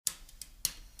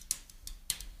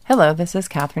Hello, this is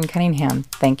Catherine Cunningham.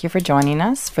 Thank you for joining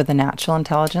us for the Natural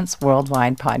Intelligence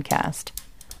Worldwide podcast.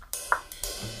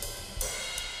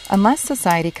 Unless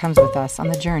society comes with us on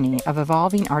the journey of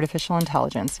evolving artificial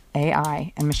intelligence,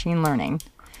 AI, and machine learning,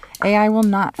 AI will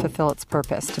not fulfill its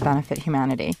purpose to benefit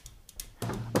humanity.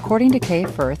 According to Kay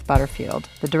Firth Butterfield,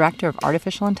 the Director of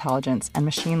Artificial Intelligence and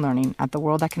Machine Learning at the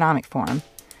World Economic Forum,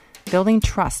 building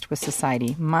trust with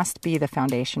society must be the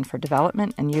foundation for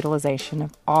development and utilization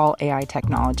of all AI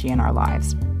technology in our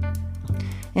lives.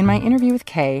 In my interview with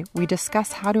Kay, we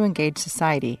discuss how to engage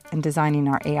society in designing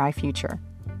our AI future.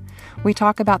 We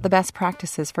talk about the best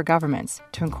practices for governments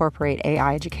to incorporate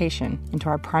AI education into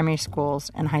our primary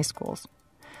schools and high schools,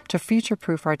 to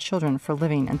future-proof our children for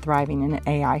living and thriving in an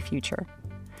AI future.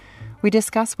 We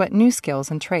discuss what new skills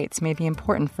and traits may be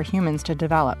important for humans to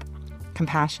develop,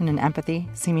 compassion and empathy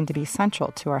seeming to be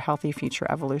central to our healthy future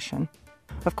evolution.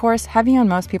 Of course, heavy on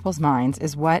most people's minds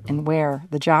is what and where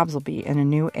the jobs will be in a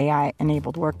new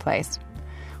AI-enabled workplace.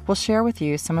 We'll share with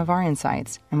you some of our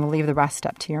insights, and we'll leave the rest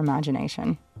up to your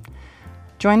imagination.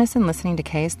 Join us in listening to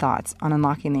Kay's thoughts on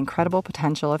unlocking the incredible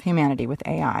potential of humanity with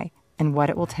AI and what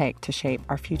it will take to shape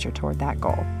our future toward that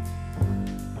goal.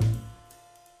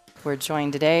 We're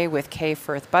joined today with Kay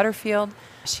Firth Butterfield.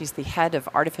 She's the head of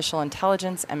artificial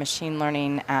intelligence and machine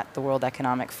learning at the World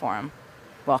Economic Forum.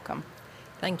 Welcome.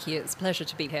 Thank you. It's a pleasure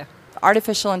to be here.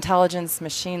 Artificial intelligence,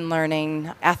 machine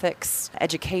learning, ethics,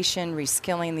 education,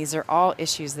 reskilling, these are all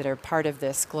issues that are part of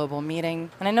this global meeting.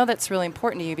 And I know that's really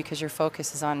important to you because your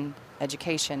focus is on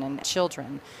education and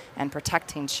children and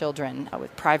protecting children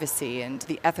with privacy and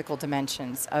the ethical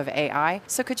dimensions of AI.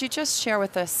 So could you just share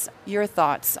with us your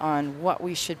thoughts on what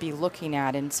we should be looking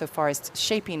at insofar as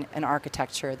shaping an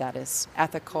architecture that is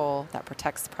ethical, that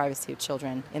protects the privacy of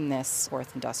children in this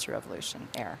fourth industrial revolution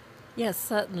era? Yes,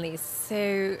 certainly.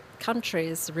 So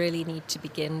countries really need to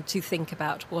begin to think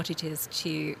about what it is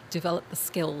to develop the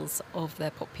skills of their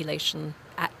population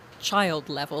at child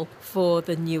level for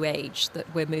the new age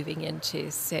that we're moving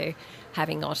into. So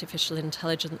having artificial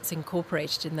intelligence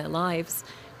incorporated in their lives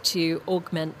to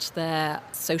augment their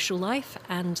social life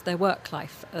and their work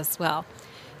life as well.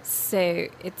 So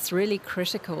it's really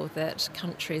critical that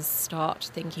countries start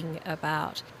thinking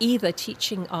about either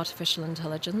teaching artificial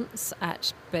intelligence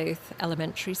at both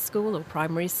elementary school or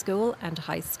primary school and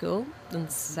high school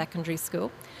and secondary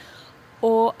school,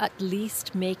 or at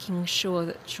least making sure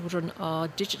that children are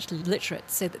digitally literate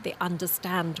so that they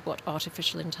understand what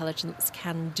artificial intelligence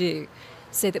can do,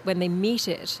 so that when they meet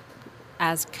it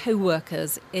as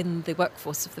co-workers in the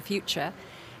workforce of the future,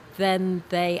 then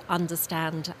they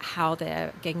understand how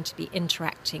they're going to be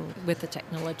interacting with the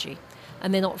technology.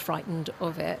 And they're not frightened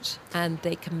of it, and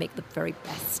they can make the very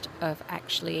best of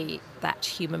actually that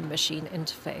human-machine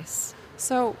interface.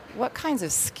 So what kinds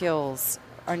of skills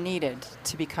are needed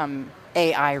to become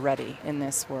AI ready in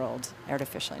this world,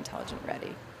 artificial intelligence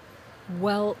ready?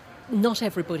 Well, not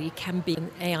everybody can be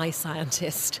an AI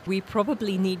scientist. We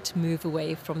probably need to move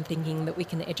away from thinking that we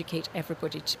can educate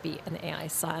everybody to be an AI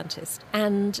scientist.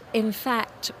 And in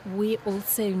fact, we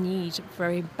also need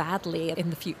very badly in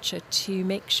the future to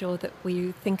make sure that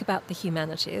we think about the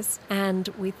humanities and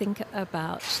we think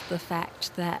about the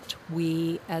fact that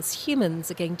we as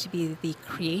humans are going to be the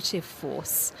creative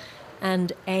force,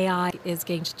 and AI is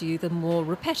going to do the more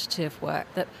repetitive work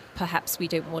that perhaps we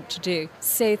don't want to do.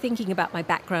 So thinking about my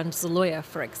background as a lawyer,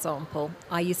 for example,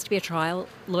 I used to be a trial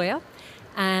lawyer,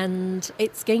 and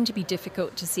it's going to be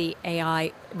difficult to see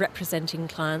AI representing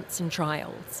clients in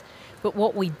trials. But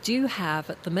what we do have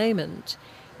at the moment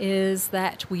is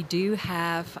that we do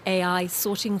have AI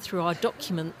sorting through our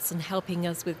documents and helping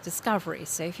us with discovery.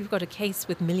 So if you've got a case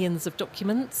with millions of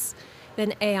documents,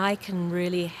 then AI can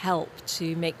really help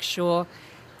to make sure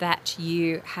that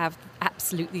you have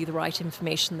absolutely the right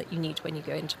information that you need when you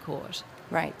go into court.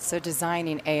 Right, so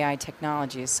designing AI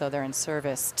technologies so they're in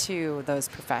service to those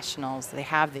professionals. They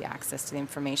have the access to the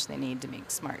information they need to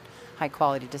make smart,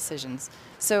 high-quality decisions.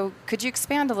 So could you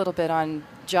expand a little bit on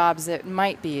jobs that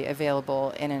might be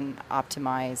available in an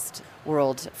optimized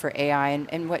world for AI,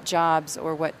 and what jobs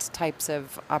or what types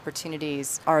of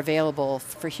opportunities are available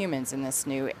for humans in this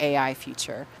new AI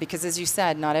future? Because as you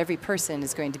said, not every person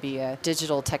is going to be a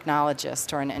digital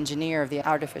technologist or an engineer of the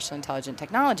artificial intelligent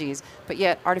technologies, but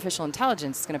yet artificial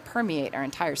intelligence is going to permeate our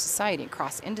entire society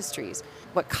across industries.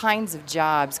 What kinds of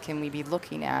jobs can we be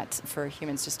looking at for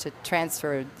humans just to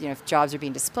transfer, if jobs are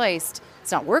being displaced?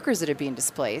 It's not workers that are being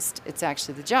displaced, it's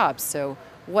actually the jobs. So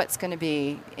what's going to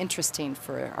be interesting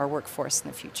for our workforce in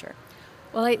the future?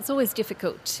 Well, it's always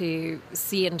difficult to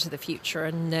see into the future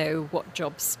and know what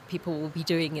jobs people will be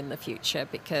doing in the future,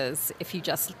 because if you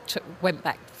just went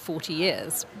back 40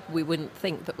 years, we wouldn't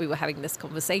think that we were having this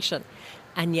conversation.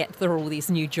 And yet there are all these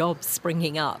new jobs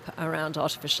springing up around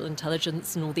artificial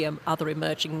intelligence and all the other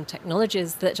emerging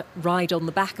technologies that ride on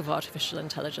the back of artificial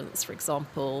intelligence, for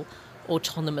example,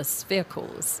 autonomous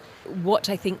vehicles. What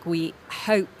I think we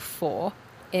hope for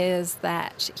is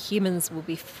that humans will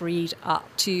be freed up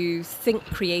to think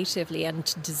creatively and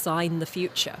to design the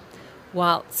future,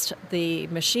 whilst the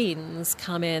machines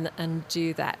come in and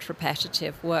do that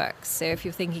repetitive work. So if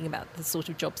you're thinking about the sort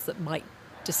of jobs that might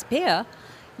disappear,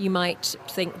 you might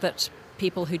think that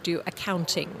people who do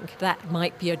accounting, that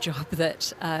might be a job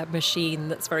that a machine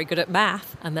that's very good at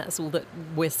math, and that's all that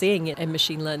we're seeing in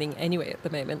machine learning anyway at the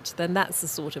moment, then that's the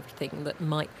sort of thing that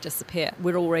might disappear.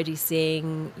 We're already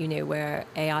seeing, where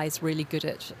AI is really good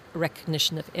at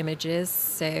recognition of images,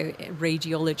 so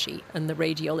radiology and the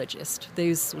radiologist,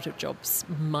 those sort of jobs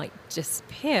might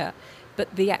disappear.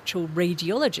 But the actual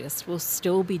radiologist will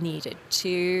still be needed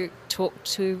to talk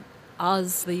to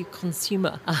us, the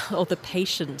consumer, or the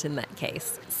patient in that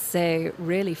case. So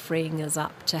really freeing us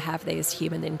up to have those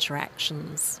human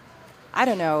interactions. I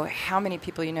don't know how many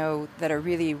people you know that are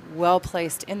really well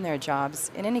placed in their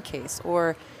jobs in any case,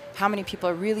 or how many people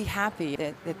are really happy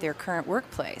at their current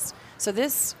workplace. So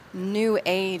this new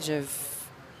age of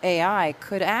AI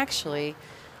could actually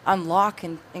unlock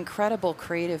an incredible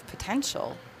creative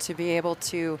potential to be able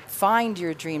to find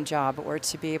your dream job, or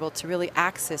to be able to really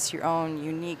access your own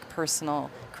unique personal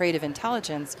creative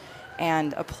intelligence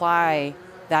and apply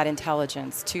that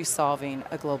intelligence to solving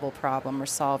a global problem or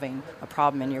solving a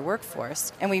problem in your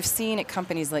workforce. And we've seen at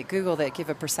companies like Google that give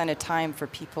a percent of time for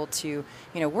people to,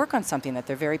 work on something that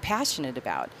they're very passionate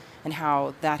about, and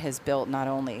how that has built not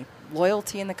only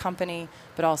loyalty in the company,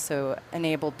 but also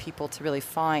enabled people to really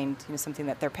find something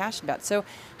that they're passionate about. So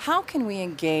how can we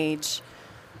engage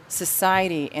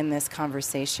society in this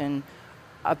conversation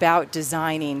about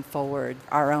designing forward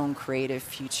our own creative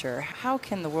future? How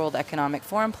can the World Economic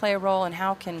Forum play a role, and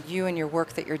how can you and your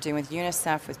work that you're doing with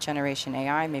UNICEF, with Generation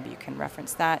AI, maybe you can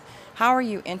reference that, how are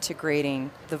you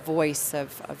integrating the voice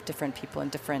of different people in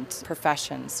different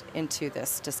professions into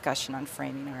this discussion on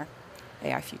framing our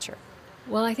AI future?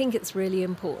 Well, I think it's really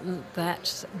important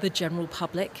that the general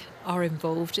public are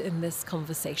involved in this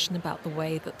conversation about the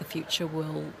way that the future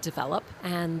will develop.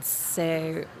 And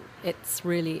so it's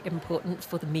really important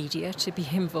for the media to be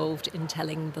involved in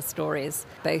telling the stories,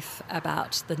 both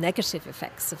about the negative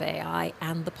effects of AI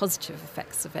and the positive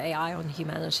effects of AI on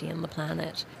humanity and the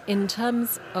planet. In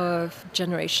terms of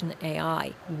Generation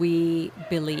AI, we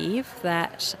believe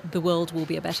that the world will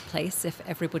be a better place if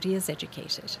everybody is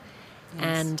educated. Yes.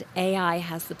 And AI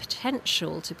has the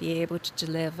potential to be able to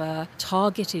deliver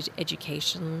targeted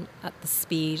education at the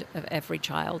speed of every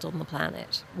child on the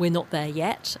planet. We're not there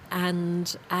yet,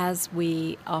 and as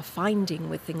we are finding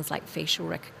with things like facial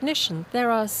recognition,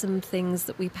 there are some things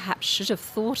that we perhaps should have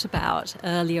thought about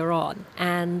earlier on.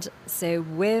 And so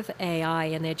with AI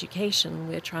and education,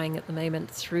 we're trying at the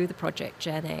moment through the project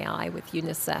Gen AI with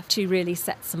UNICEF to really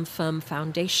set some firm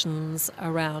foundations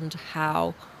around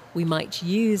how we might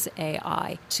use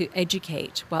AI to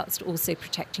educate whilst also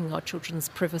protecting our children's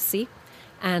privacy,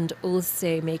 and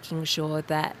also making sure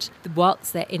that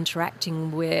whilst they're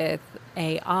interacting with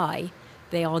AI,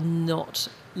 they are not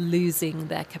losing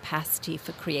their capacity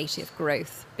for creative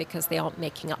growth because they aren't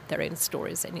making up their own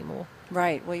stories anymore.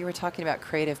 Right. Well, you were talking about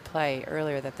creative play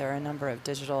earlier, that there are a number of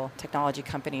digital technology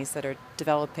companies that are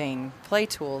developing play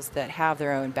tools that have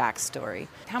their own backstory.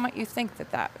 How might you think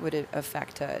that would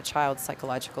affect a child's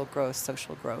psychological growth,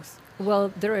 social growth?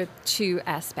 Well, there are two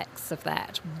aspects of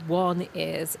that. One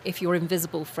is if your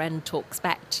invisible friend talks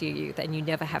back to you, then you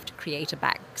never have to create a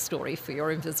backstory for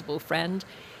your invisible friend.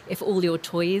 If all your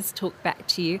toys talk back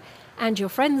to you and your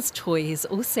friends' toys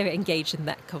also engage in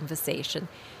that conversation,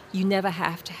 you never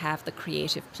have to have the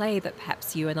creative play that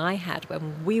perhaps you and I had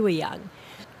when we were young.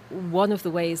 One of the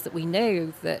ways that we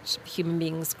know that human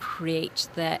beings create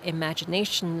their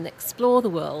imagination and explore the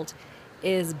world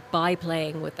is by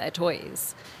playing with their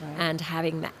toys, right, and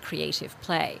having that creative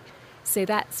play. So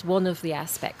that's one of the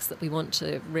aspects that we want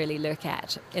to really look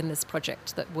at in this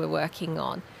project that we're working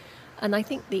on. And I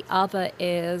think the other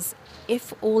is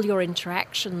if all your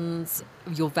interactions,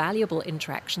 your valuable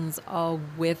interactions are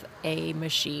with a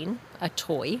machine, a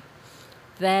toy,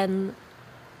 then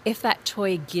if that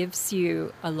toy gives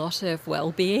you a lot of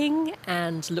well-being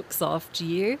and looks after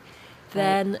you,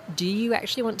 then do you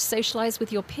actually want to socialize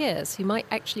with your peers who might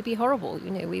actually be horrible?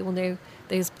 We all know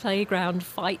those playground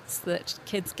fights that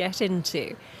kids get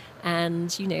into.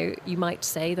 And, you might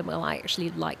say that, well, I actually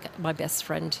like my best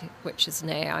friend, which is an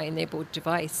AI-enabled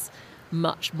device,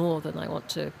 much more than I want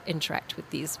to interact with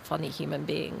these funny human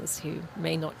beings who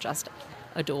may not just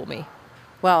adore me.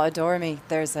 Well, adore me.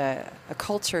 There's a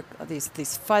culture,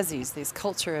 these fuzzies, this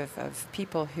culture of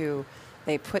people who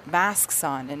they put masks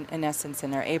on, in essence,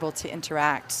 and they're able to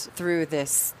interact through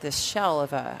this shell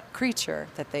of a creature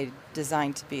that they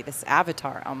designed to be, this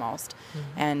avatar almost.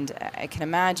 Mm-hmm. And I can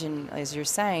imagine, as you're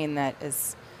saying, that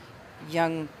as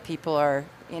young people are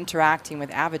interacting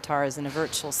with avatars in a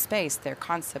virtual space, their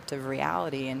concept of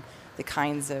reality and the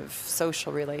kinds of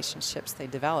social relationships they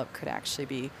develop could actually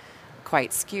be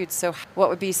quite skewed. So what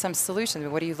would be some solutions?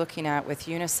 What are you looking at with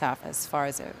UNICEF as far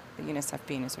as UNICEF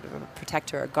being a sort of a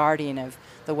protector or guardian of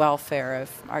the welfare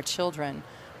of our children?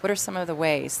 What are some of the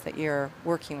ways that you're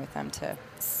working with them to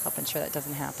help ensure that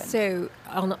doesn't happen? So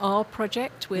on our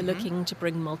project, we're looking to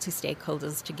bring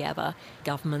multi-stakeholders together,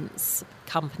 governments,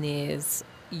 companies,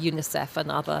 UNICEF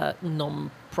and other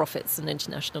non-profits and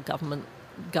international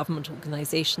government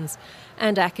organizations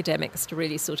and academics to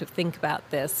really sort of think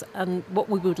about this. And what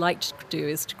we would like to do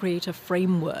is to create a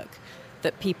framework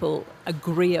that people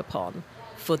agree upon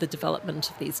for the development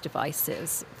of these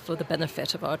devices for the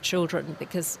benefit of our children,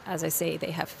 because, as I say,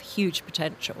 they have huge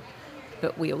potential,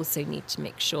 but we also need to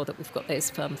make sure that we've got those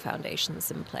firm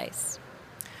foundations in place.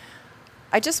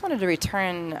 I just wanted to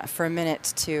return for a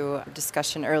minute to a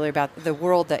discussion earlier about the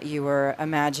world that you were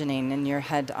imagining in your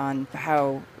head on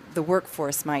how the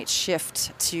workforce might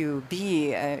shift to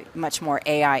be much more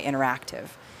AI interactive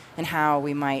and how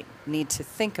we might need to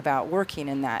think about working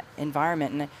in that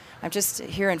environment. And I'm just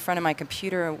here in front of my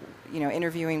computer,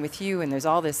 interviewing with you, and there's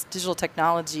all this digital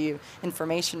technology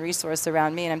information resource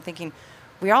around me, and I'm thinking,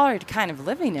 we all are kind of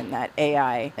living in that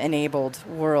AI-enabled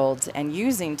world and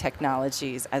using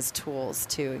technologies as tools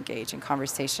to engage in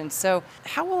conversation. So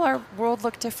how will our world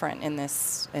look different in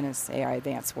this AI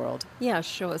advanced world? Yeah,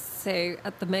 sure. So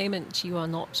at the moment, you are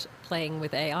not playing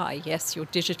with AI. Yes, you're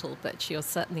digital, but you're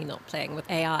certainly not playing with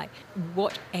AI.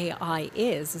 What AI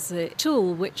is a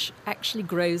tool which actually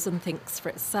grows and thinks for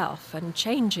itself and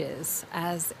changes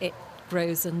as it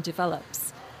grows and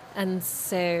develops. And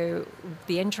so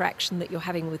the interaction that you're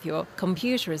having with your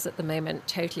computer is at the moment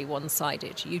totally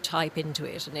one-sided. You type into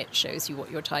it and it shows you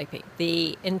what you're typing.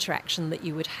 The interaction that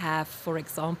you would have, for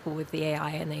example, with the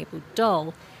AI-enabled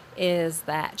doll is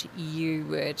that you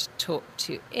would talk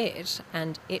to it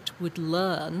and it would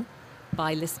learn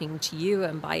by listening to you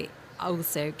and by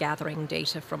also gathering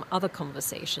data from other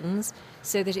conversations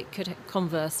so that it could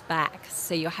converse back.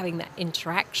 So you're having that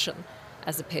interaction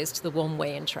as opposed to the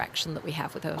one-way interaction that we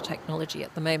have with our technology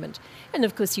at the moment. And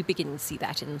of course, you begin to see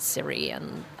that in Siri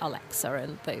and Alexa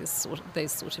and those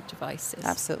sort of devices.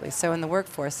 Absolutely. So in the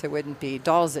workforce, it wouldn't be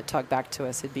dolls that talk back to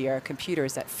us. It'd be our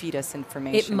computers that feed us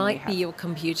information. It might be your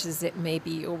computers. It may be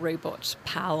your robot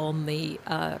pal on the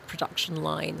production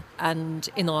line. And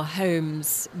in our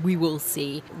homes, we will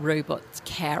see robot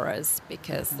carers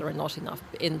because there are not enough.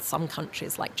 In some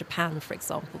countries, like Japan, for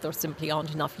example, there simply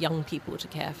aren't enough young people to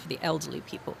care for the elderly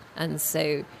people. And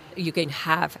so you're going to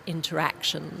have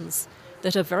interactions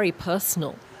that are very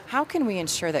personal. How can we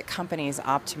ensure that companies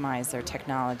optimize their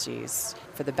technologies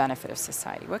for the benefit of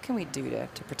society? What can we do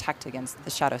to protect against the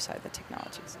shadow side of the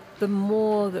technologies? The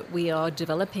more that we are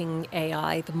developing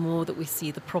AI, the more that we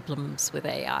see the problems with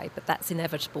AI, but that's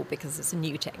inevitable because it's a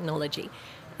new technology.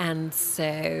 And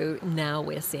so now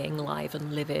we're seeing live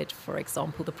and livid, for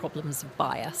example, the problems of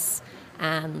bias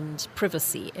and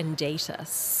privacy in data.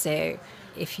 So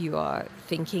if you are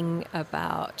thinking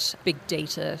about big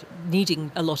data,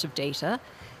 needing a lot of data,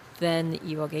 then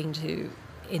you are going to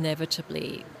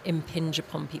inevitably impinge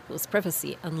upon people's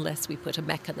privacy unless we put a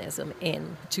mechanism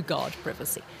in to guard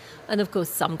privacy. And of course,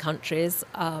 some countries,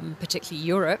 particularly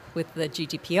Europe with the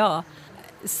GDPR,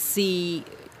 see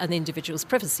an individual's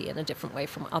privacy in a different way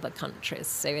from other countries.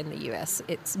 So in the US,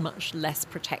 it's much less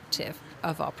protective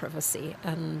of our privacy,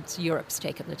 and Europe's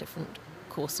taken a different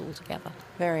course altogether.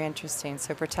 Very interesting.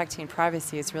 So protecting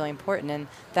privacy is really important, and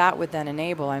that would then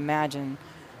enable, I imagine,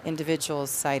 individuals,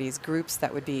 societies, groups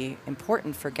that would be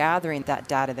important for gathering that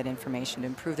data, that information, to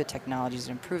improve the technologies,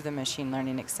 to improve the machine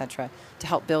learning, etc., to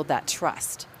help build that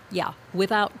trust. Yeah,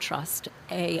 without trust,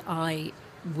 AI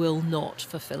will not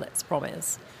fulfill its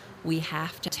promise. We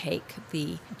have to take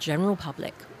the general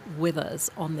public with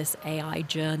us on this AI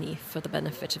journey for the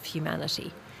benefit of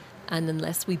humanity. And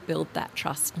unless we build that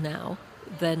trust now,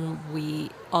 then we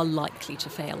are likely to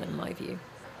fail, in my view.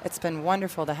 It's been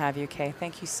wonderful to have you, Kay.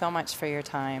 Thank you so much for your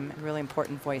time. A really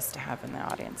important voice to have in the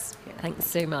audience here. Thanks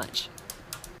so much.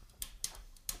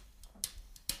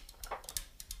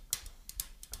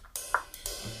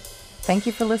 Thank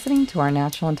you for listening to our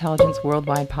Natural Intelligence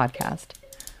Worldwide podcast,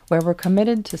 where we're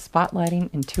committed to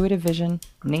spotlighting intuitive vision,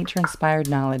 nature-inspired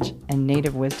knowledge, and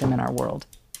native wisdom in our world.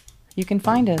 You can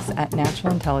find us at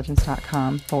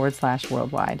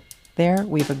naturalintelligence.com/worldwide. There,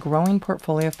 we have a growing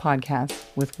portfolio of podcasts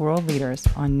with world leaders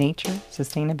on nature,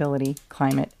 sustainability,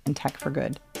 climate, and tech for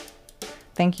good.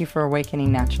 Thank you for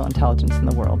awakening natural intelligence in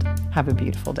the world. Have a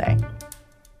beautiful day.